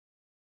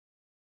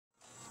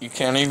You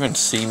can't even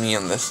see me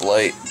in this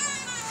light.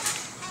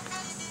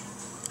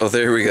 Oh,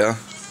 there we go.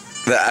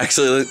 That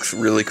actually looks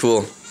really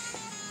cool.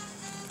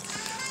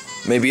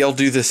 Maybe I'll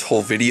do this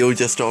whole video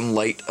just on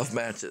light of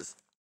matches.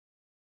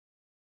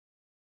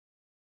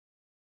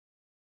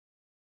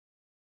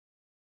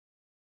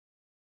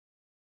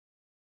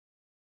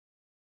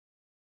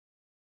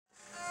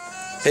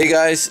 Hey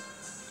guys,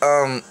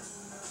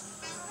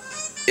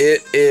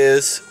 it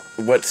is,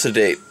 what's the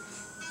date?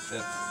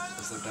 5th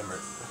of September.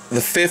 The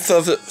 5th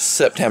of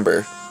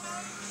September.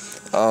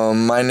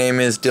 My name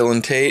is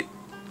Dillon Tate.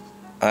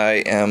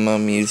 I am a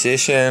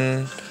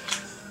musician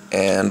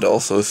and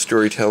also a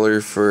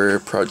storyteller for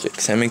Project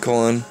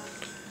Semicolon.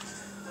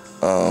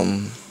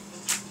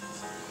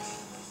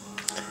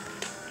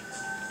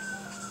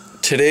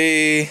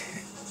 Today,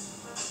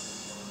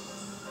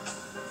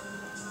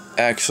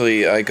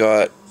 actually, I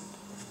got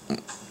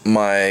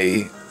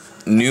my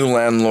new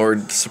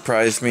landlord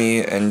surprised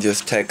me and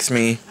just texted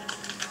me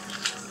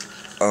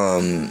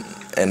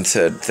and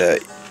said that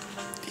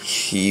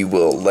he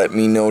will let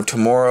me know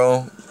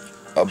tomorrow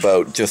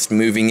about just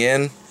moving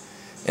in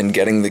and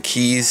getting the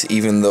keys,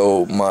 even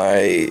though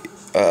my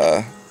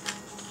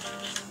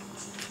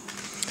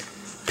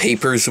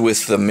papers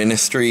with the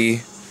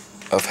Ministry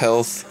of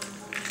Health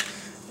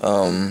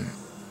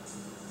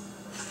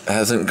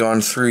hasn't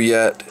gone through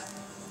yet,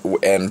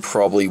 and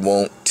probably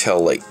won't till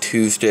like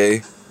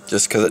Tuesday,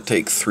 just because it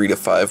takes 3 to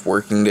 5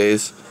 working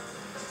days.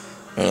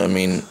 And I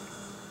mean,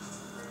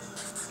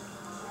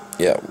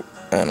 yeah,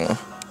 I don't know,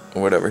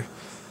 whatever.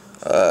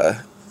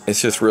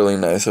 It's just really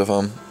nice of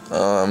him.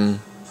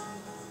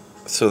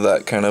 So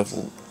that kind of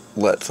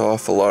lets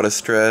off a lot of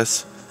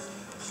stress.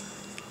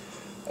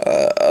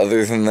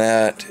 Other than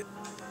that,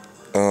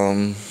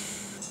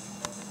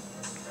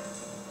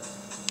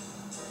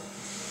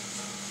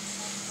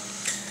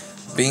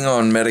 being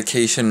on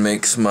medication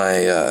makes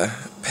my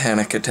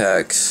panic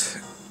attacks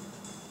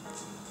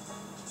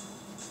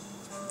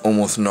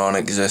almost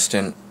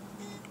non-existent,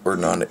 or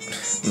not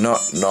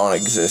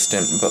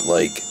non-existent, but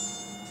like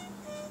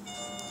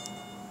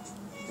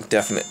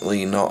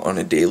definitely not on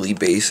a daily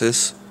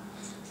basis.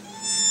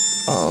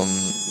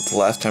 The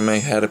last time I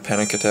had a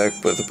panic attack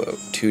was about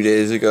 2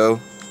 days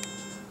ago,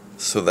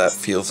 so that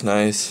feels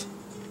nice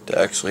to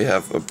actually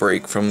have a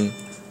break from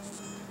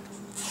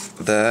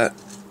that.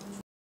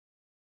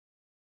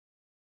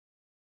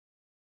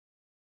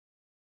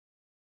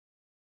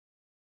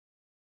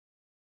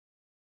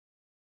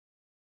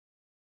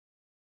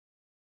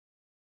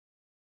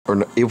 Or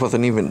no, it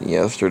wasn't even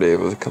yesterday, it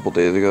was a couple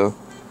days ago.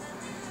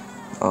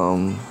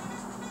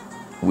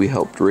 We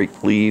helped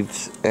rake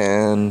leaves,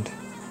 and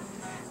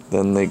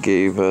then they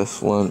gave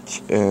us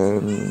lunch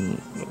and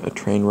a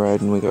train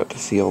ride, and we got to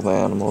see all the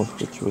animals,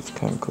 which was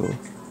kind of cool.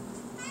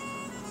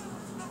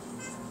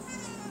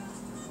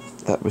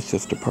 That was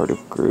just a part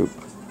of group.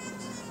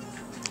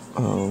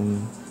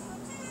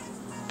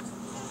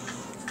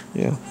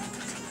 Yeah.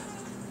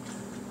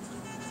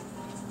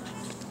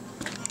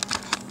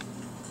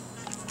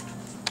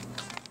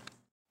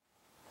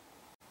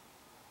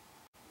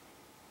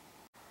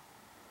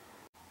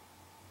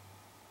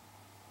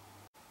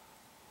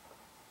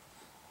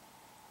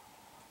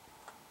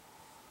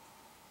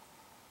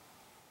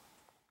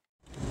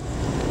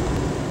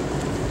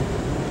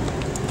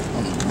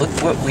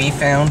 Look what we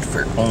found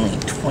for only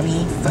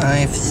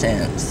 25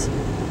 cents.